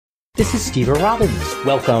This is Steve Robbins.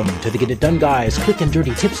 Welcome to the Get It Done Guys, quick and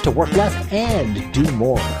dirty tips to work less and do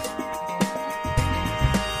more.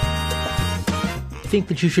 Think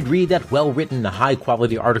that you should read that well-written,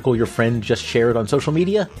 high-quality article your friend just shared on social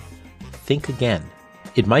media? Think again.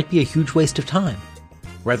 It might be a huge waste of time.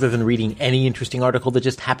 Rather than reading any interesting article that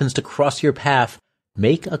just happens to cross your path,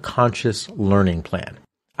 make a conscious learning plan.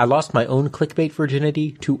 I lost my own clickbait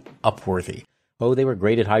virginity to Upworthy. Oh, they were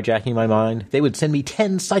great at hijacking my mind. They would send me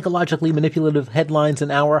 10 psychologically manipulative headlines an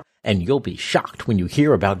hour, and you'll be shocked when you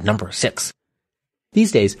hear about number 6.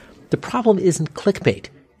 These days, the problem isn't clickbait.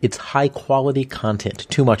 It's high-quality content.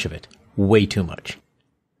 Too much of it. Way too much.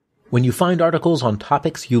 When you find articles on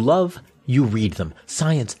topics you love, you read them.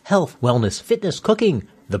 Science, health, wellness, fitness, cooking,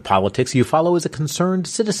 the politics you follow as a concerned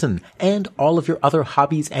citizen, and all of your other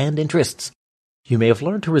hobbies and interests. You may have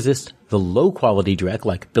learned to resist the low-quality dreck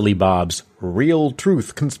like Billy Bob's Real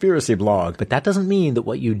Truth Conspiracy blog, but that doesn't mean that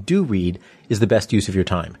what you do read is the best use of your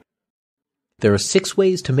time. There are 6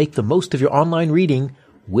 ways to make the most of your online reading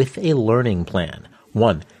with a learning plan.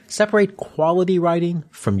 1. Separate quality writing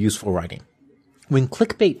from useful writing. When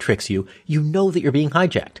clickbait tricks you, you know that you're being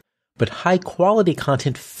hijacked, but high-quality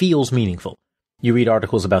content feels meaningful. You read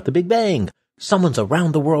articles about the Big Bang, someone's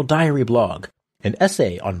around-the-world diary blog, an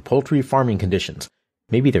essay on poultry farming conditions.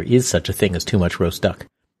 Maybe there is such a thing as too much roast duck.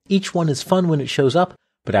 Each one is fun when it shows up,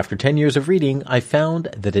 but after 10 years of reading, I found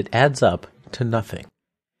that it adds up to nothing.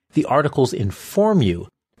 The articles inform you,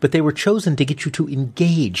 but they were chosen to get you to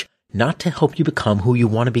engage, not to help you become who you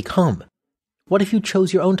want to become. What if you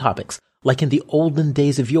chose your own topics, like in the olden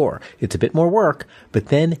days of yore? It's a bit more work, but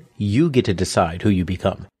then you get to decide who you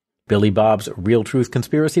become. Billy Bob's Real Truth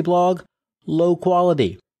Conspiracy blog? Low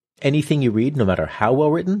quality. Anything you read, no matter how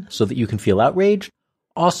well written, so that you can feel outraged?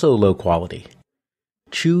 Also low quality.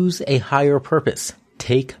 Choose a higher purpose.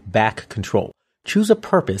 Take back control. Choose a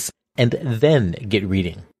purpose and then get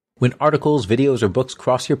reading. When articles, videos, or books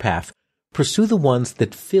cross your path, pursue the ones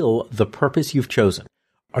that fill the purpose you've chosen.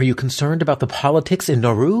 Are you concerned about the politics in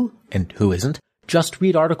Nauru? And who isn't? Just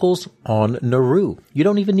read articles on Nauru. You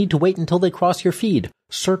don't even need to wait until they cross your feed.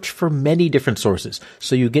 Search for many different sources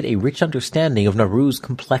so you get a rich understanding of Nauru's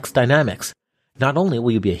complex dynamics. Not only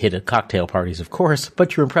will you be a hit at cocktail parties, of course,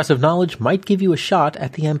 but your impressive knowledge might give you a shot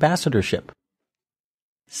at the ambassadorship.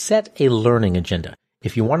 Set a learning agenda.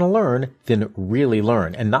 If you want to learn, then really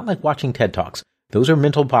learn, and not like watching TED Talks. Those are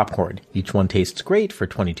mental popcorn. Each one tastes great for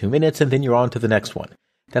 22 minutes, and then you're on to the next one.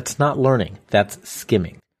 That's not learning. That's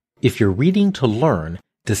skimming. If you're reading to learn,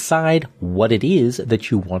 decide what it is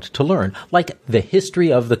that you want to learn, like the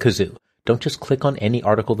history of the kazoo. Don't just click on any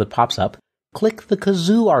article that pops up. Click the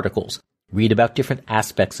kazoo articles. Read about different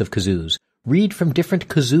aspects of kazoos. Read from different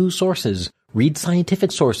kazoo sources. Read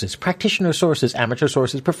scientific sources, practitioner sources, amateur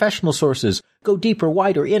sources, professional sources. Go deeper,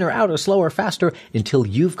 wider, inner, outer, slower, faster, until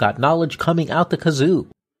you've got knowledge coming out the kazoo.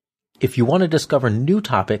 If you want to discover new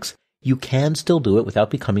topics, you can still do it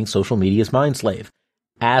without becoming social media's mind slave.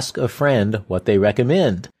 Ask a friend what they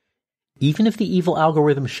recommend. Even if the evil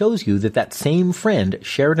algorithm shows you that same friend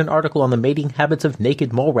shared an article on the mating habits of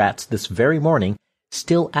naked mole rats this very morning,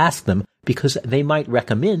 still ask them because they might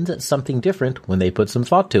recommend something different when they put some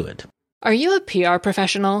thought to it. Are you a PR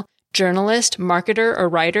professional, journalist, marketer, or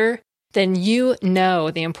writer? Then you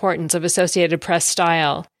know the importance of Associated Press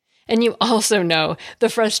style. And you also know the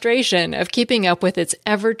frustration of keeping up with its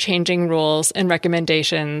ever-changing rules and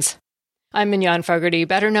recommendations. I'm Mignon Fogarty,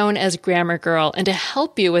 better known as Grammar Girl, and to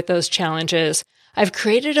help you with those challenges, I've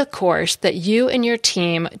created a course that you and your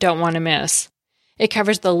team don't want to miss. It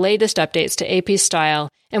covers the latest updates to AP Style,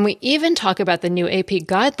 and we even talk about the new AP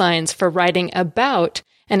guidelines for writing about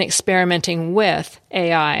and experimenting with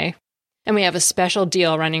AI. And we have a special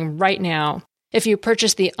deal running right now. If you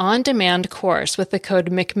purchase the on-demand course with the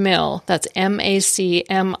code McMill, that's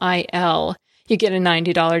MACMIL, you get a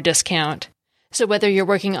 $90 discount. So whether you're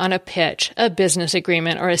working on a pitch, a business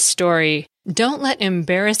agreement, or a story, don't let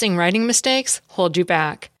embarrassing writing mistakes hold you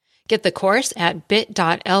back. Get the course at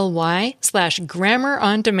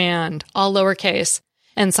bit.ly/grammarondemand, all lowercase,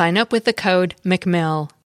 and sign up with the code McMill.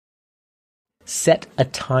 Set a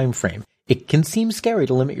time frame. It can seem scary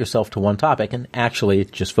to limit yourself to one topic, and actually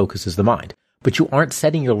it just focuses the mind. But you aren't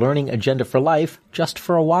setting your learning agenda for life, just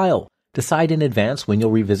for a while. Decide in advance when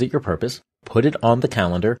you'll revisit your purpose. Put it on the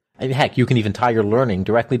calendar. And heck, you can even tie your learning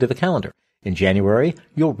directly to the calendar. In January,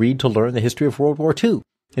 you'll read to learn the history of World War II.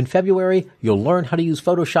 In February, you'll learn how to use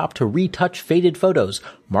Photoshop to retouch faded photos.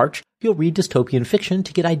 March, you'll read dystopian fiction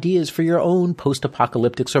to get ideas for your own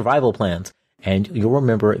post-apocalyptic survival plans. And you'll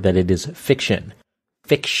remember that it is fiction.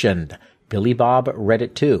 Fiction. Billy Bob read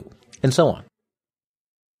it too. And so on.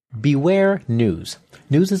 Beware news.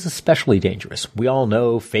 News is especially dangerous. We all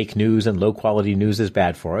know fake news and low-quality news is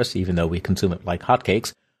bad for us, even though we consume it like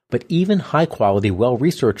hotcakes. But even high-quality,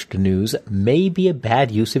 well-researched news may be a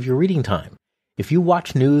bad use of your reading time. If you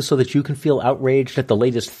watch news so that you can feel outraged at the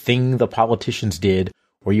latest thing the politicians did,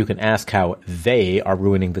 or you can ask how they are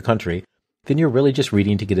ruining the country, then you're really just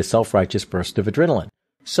reading to get a self-righteous burst of adrenaline.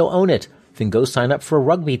 So own it. Then go sign up for a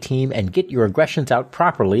rugby team and get your aggressions out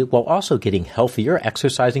properly while also getting healthier,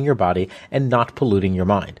 exercising your body, and not polluting your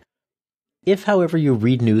mind. If, however, you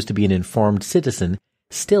read news to be an informed citizen,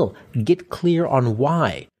 still get clear on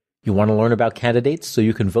why. You want to learn about candidates so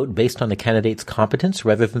you can vote based on the candidate's competence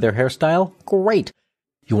rather than their hairstyle? Great!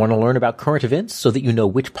 You want to learn about current events so that you know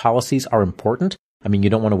which policies are important? I mean, you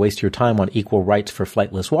don't want to waste your time on equal rights for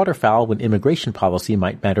flightless waterfowl when immigration policy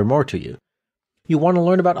might matter more to you. You want to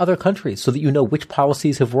learn about other countries so that you know which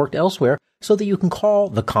policies have worked elsewhere so that you can call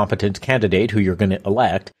the competent candidate who you're going to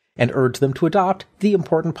elect and urge them to adopt the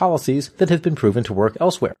important policies that have been proven to work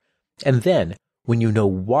elsewhere. And then, when you know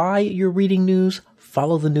why you're reading news,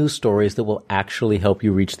 follow the news stories that will actually help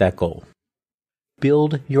you reach that goal.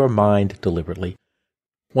 Build your mind deliberately.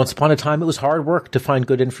 Once upon a time, it was hard work to find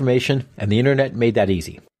good information, and the internet made that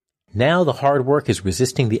easy. Now the hard work is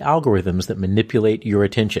resisting the algorithms that manipulate your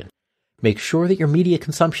attention. Make sure that your media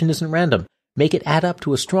consumption isn't random. Make it add up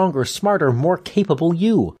to a stronger, smarter, more capable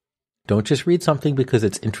you. Don't just read something because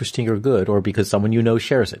it's interesting or good or because someone you know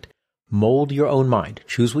shares it. Mold your own mind.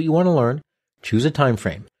 Choose what you want to learn. Choose a time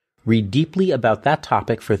frame. Read deeply about that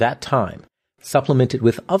topic for that time. Supplement it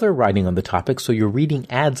with other writing on the topic so your reading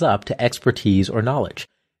adds up to expertise or knowledge.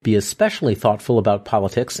 Be especially thoughtful about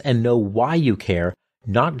politics and know why you care,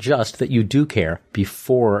 not just that you do care,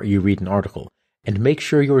 before you read an article. And make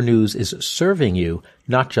sure your news is serving you,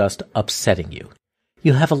 not just upsetting you.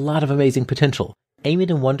 You have a lot of amazing potential. Aim it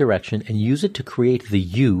in one direction and use it to create the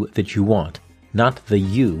you that you want, not the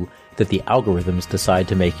you that the algorithms decide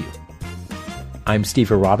to make you. I'm Steve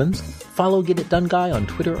Robbins. Follow Get It Done Guy on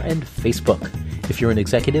Twitter and Facebook. If you're an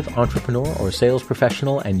executive, entrepreneur, or sales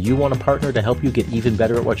professional and you want a partner to help you get even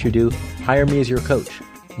better at what you do, hire me as your coach.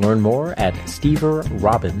 Learn more at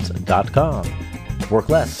steverrobbins.com. Work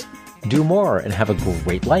less, do more, and have a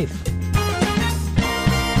great life.